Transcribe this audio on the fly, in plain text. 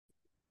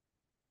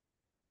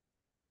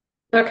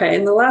Okay,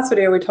 in the last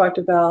video, we talked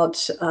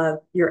about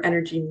your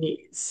energy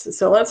needs.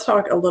 So let's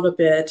talk a little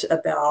bit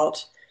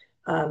about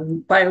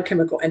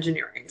biochemical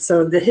engineering.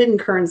 So the hidden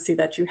currency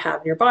that you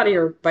have in your body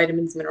are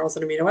vitamins, minerals,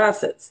 and amino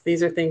acids.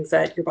 These are things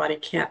that your body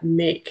can't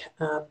make.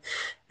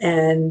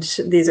 And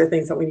these are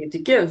things that we need to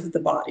give the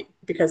body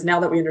because now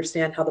that we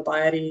understand how the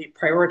body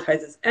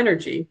prioritizes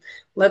energy,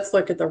 let's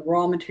look at the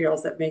raw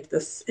materials that make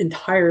this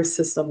entire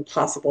system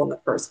possible in the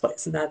first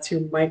place. And that's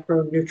your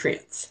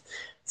micronutrients.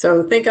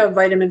 So think of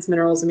vitamins,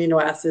 minerals,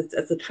 amino acids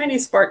as the tiny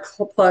spark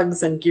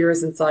plugs and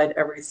gears inside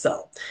every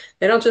cell.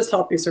 They don't just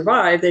help you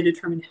survive, they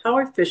determine how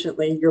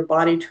efficiently your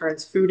body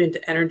turns food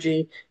into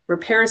energy,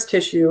 repairs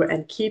tissue,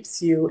 and keeps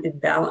you in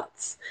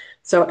balance.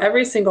 So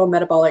every single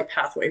metabolic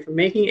pathway from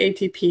making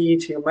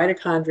ATP to your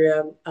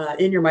mitochondria,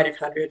 in your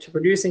mitochondria to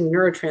producing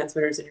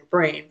neurotransmitters in your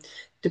brain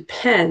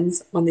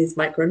depends on these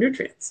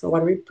micronutrients. So why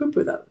do we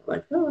poo-poo them?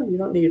 Like, oh, you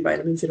don't need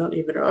vitamins, you don't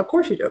need minerals. Of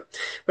course you do.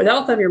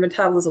 Without them, your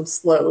metabolism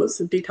slows,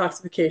 and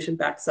detoxification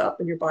backs up,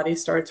 and your body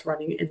starts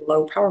running in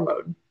low power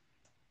mode.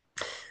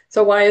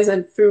 So why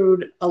isn't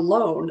food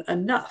alone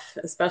enough,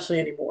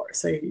 especially anymore?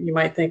 So you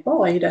might think,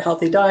 well, I eat a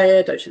healthy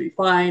diet. I should be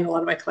fine. A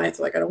lot of my clients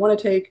are like, I don't want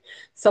to take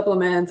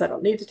supplements. I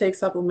don't need to take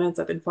supplements.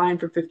 I've been fine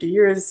for 50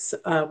 years,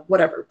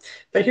 whatever.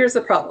 But here's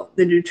the problem.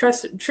 The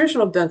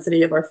nutritional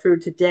density of our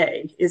food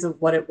today isn't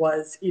what it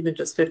was even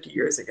just 50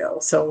 years ago.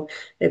 So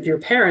if your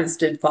parents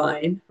did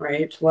fine,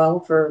 right, well,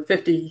 for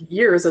 50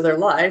 years of their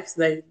lives,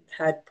 they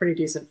had pretty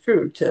decent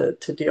food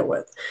to deal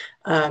with.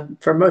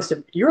 For most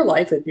of your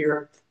life, if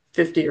you're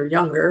 50 or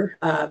younger,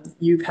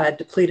 you've had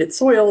depleted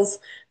soils,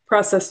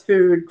 processed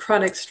food,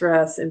 chronic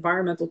stress,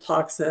 environmental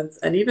toxins,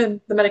 and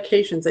even the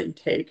medications that you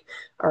take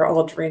are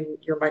all draining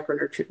your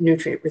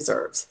micronutrient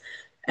reserves.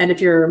 And if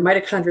your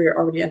mitochondria are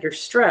already under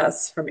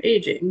stress from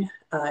aging,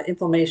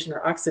 inflammation, or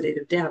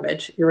oxidative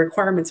damage, your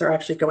requirements are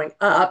actually going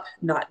up,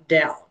 not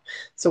down.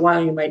 So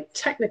while you might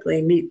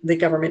technically meet the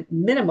government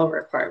minimum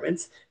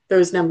requirements,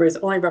 those numbers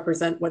only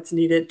represent what's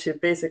needed to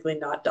basically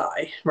not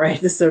die, right?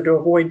 So to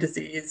avoid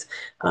disease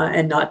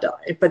and not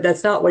die. But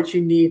that's not what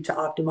you need to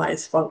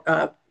optimize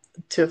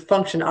to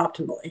function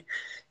optimally.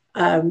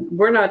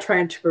 We're not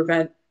trying to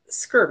prevent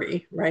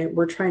scurvy, right?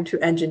 We're trying to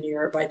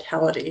engineer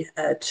vitality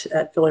at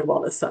Philly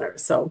Wellness Center.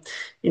 So,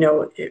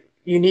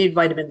 you need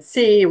vitamin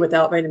C.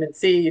 Without vitamin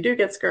C, you do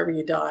get scurvy,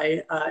 you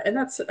die. And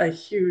that's a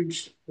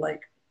huge,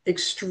 like,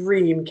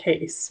 extreme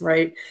case,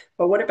 right?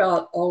 But what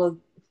about all of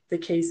the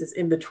cases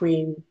in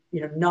between,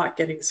 not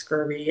getting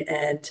scurvy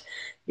and,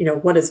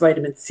 what does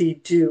vitamin C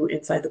do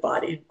inside the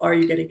body? Are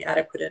you getting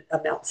adequate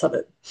amounts of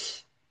it?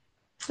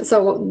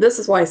 So this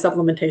is why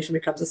supplementation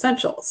becomes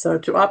essential. So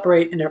to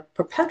operate in a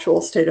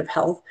perpetual state of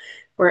health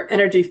where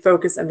energy,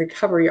 focus, and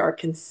recovery are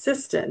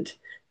consistent,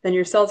 then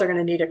your cells are going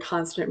to need a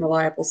constant,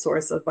 reliable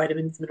source of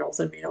vitamins, minerals,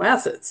 and amino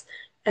acids.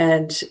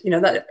 And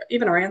that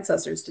even our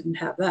ancestors didn't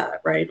have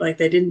that, right? Like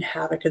they didn't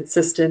have a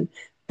consistent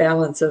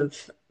balance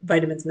of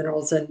vitamins,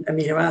 minerals, and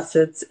amino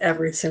acids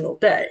every single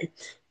day.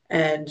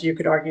 And you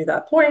could argue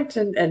that point,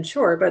 and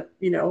sure, but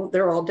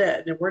they're all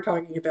dead. And we're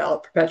talking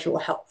about perpetual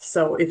health.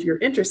 So if you're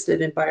interested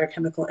in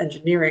biochemical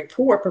engineering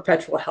for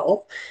perpetual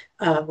health,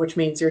 which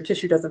means your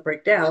tissue doesn't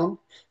break down,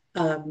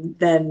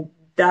 then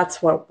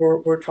that's what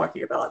we're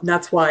talking about. And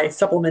that's why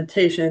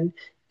supplementation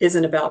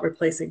isn't about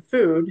replacing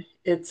food,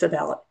 it's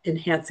about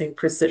enhancing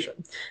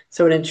precision.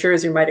 So it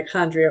ensures your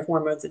mitochondria,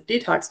 hormones, and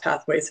detox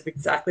pathways have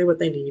exactly what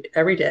they need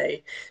every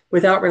day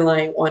without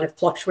relying on a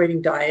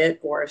fluctuating diet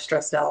or a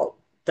stressed out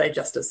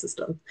digestive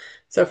system.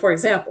 So, for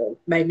example,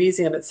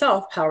 magnesium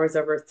itself powers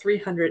over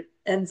 300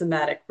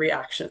 enzymatic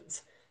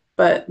reactions.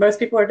 But most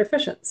people are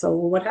deficient. So,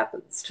 what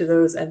happens to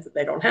those enzymes?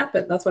 They don't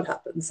happen. That's what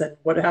happens. And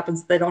what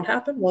happens if they don't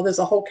happen? Well, there's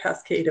a whole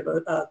cascade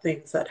of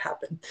things that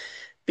happen.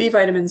 B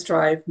vitamins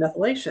drive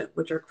methylation,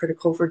 which are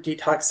critical for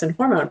detox and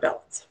hormone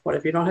balance. What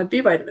if you don't have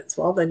B vitamins?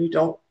 Well, then you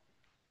don't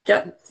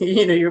get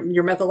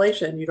your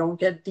methylation, you don't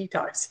get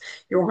detox,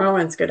 your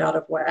hormones get out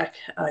of whack,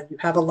 you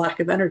have a lack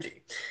of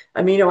energy.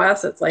 Amino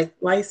acids like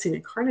lysine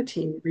and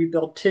carnitine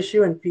rebuild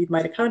tissue and feed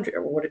mitochondria.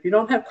 Well, what if you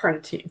don't have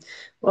carnitine?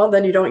 Well,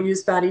 then you don't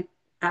use fatty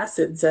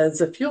acids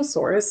as a fuel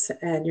source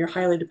and you're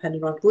highly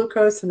dependent on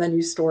glucose, and then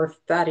you store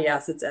fatty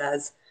acids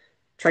as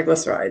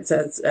triglycerides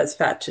as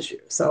fat tissue.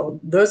 So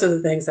those are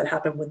the things that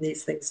happen when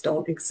these things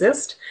don't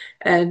exist.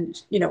 And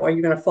are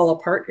you going to fall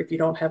apart if you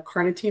don't have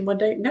carnitine one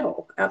day?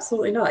 No,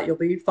 absolutely not. You'll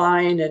be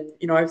fine. And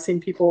I've seen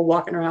people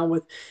walking around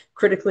with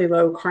critically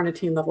low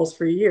carnitine levels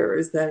for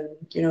years. Then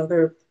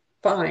they're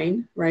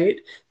fine, right?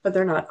 But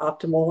they're not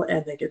optimal,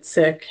 and they get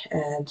sick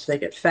and they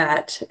get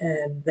fat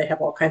and they have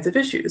all kinds of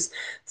issues.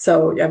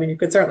 So I mean, you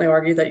could certainly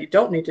argue that you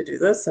don't need to do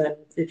this, and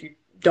if you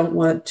don't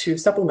want to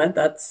supplement,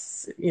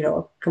 that's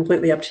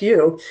completely up to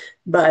you.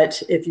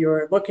 But if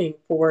you're looking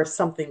for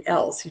something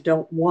else, you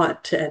don't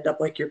want to end up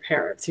like your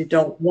parents, you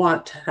don't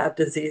want to have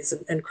disease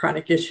and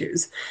chronic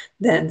issues,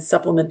 then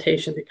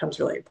supplementation becomes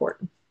really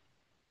important.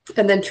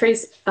 And then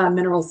trace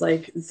minerals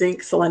like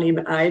zinc, selenium,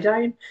 and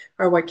iodine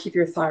are what keep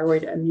your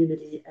thyroid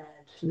immunity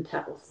and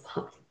metabolism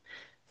high.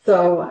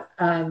 So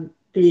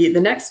The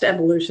next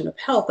evolution of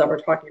health that we're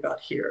talking about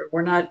here,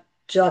 we're not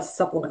just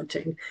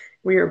supplementing,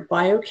 we are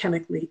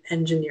biochemically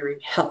engineering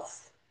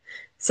health.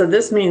 So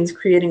this means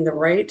creating the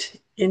right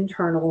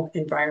internal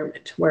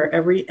environment where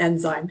every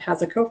enzyme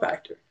has a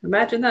cofactor.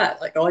 Imagine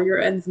that, like all your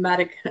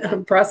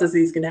enzymatic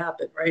processes can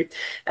happen, right?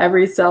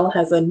 Every cell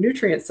has a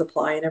nutrient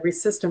supply and every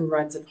system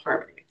runs in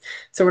harmony.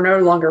 So we're no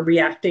longer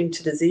reacting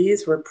to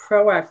disease, we're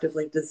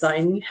proactively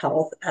designing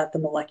health at the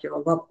molecular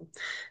level.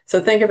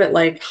 So think of it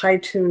like high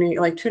tuning,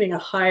 like tuning a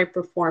high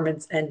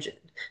performance engine,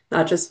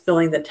 not just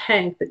filling the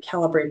tank, but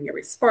calibrating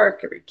every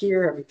spark, every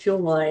gear, every fuel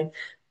line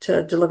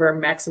to deliver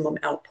maximum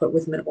output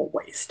with minimal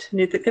waste.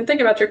 And you can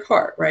think about your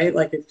car, right?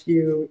 Like if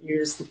you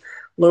use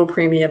low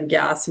premium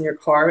gas in your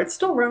car, it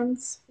still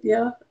runs.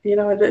 Yeah,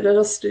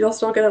 you'll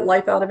still get a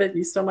life out of it.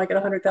 You still might get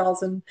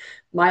 100,000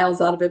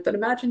 miles out of it, but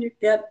imagine you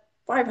get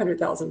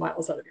 500,000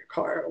 miles out of your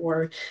car,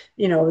 or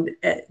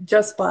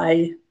just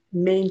by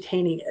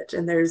maintaining it.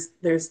 And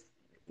there's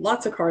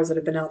lots of cars that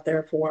have been out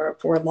there for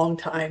a long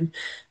time,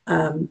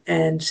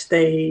 and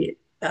they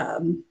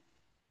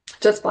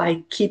just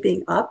by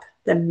keeping up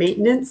the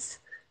maintenance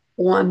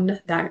on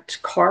that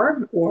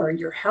car or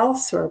your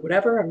house or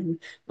whatever. I mean,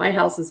 my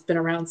house has been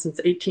around since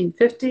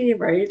 1850,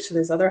 right? So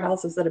there's other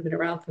houses that have been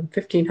around from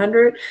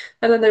 1500.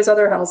 And then there's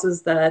other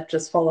houses that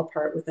just fall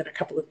apart within a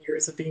couple of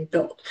years of being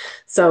built.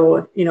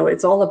 So,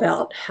 it's all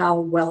about how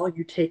well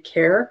you take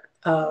care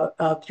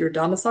of your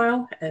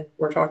domicile. And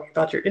we're talking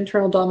about your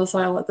internal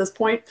domicile at this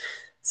point.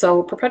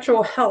 So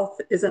perpetual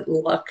health isn't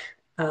luck.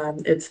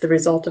 It's the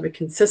result of a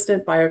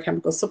consistent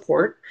biochemical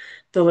support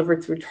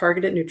delivered through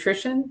targeted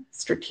nutrition,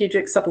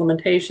 strategic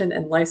supplementation,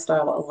 and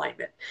lifestyle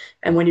alignment.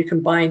 And when you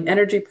combine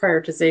energy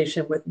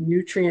prioritization with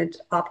nutrient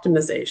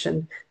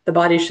optimization, the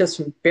body shifts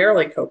from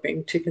barely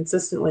coping to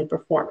consistently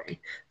performing.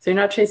 So you're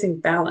not chasing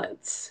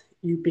balance,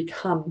 you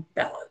become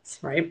balance,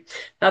 right?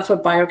 That's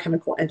what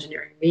biochemical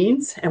engineering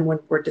means. And when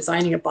we're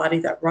designing a body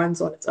that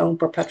runs on its own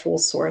perpetual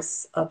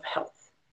source of health.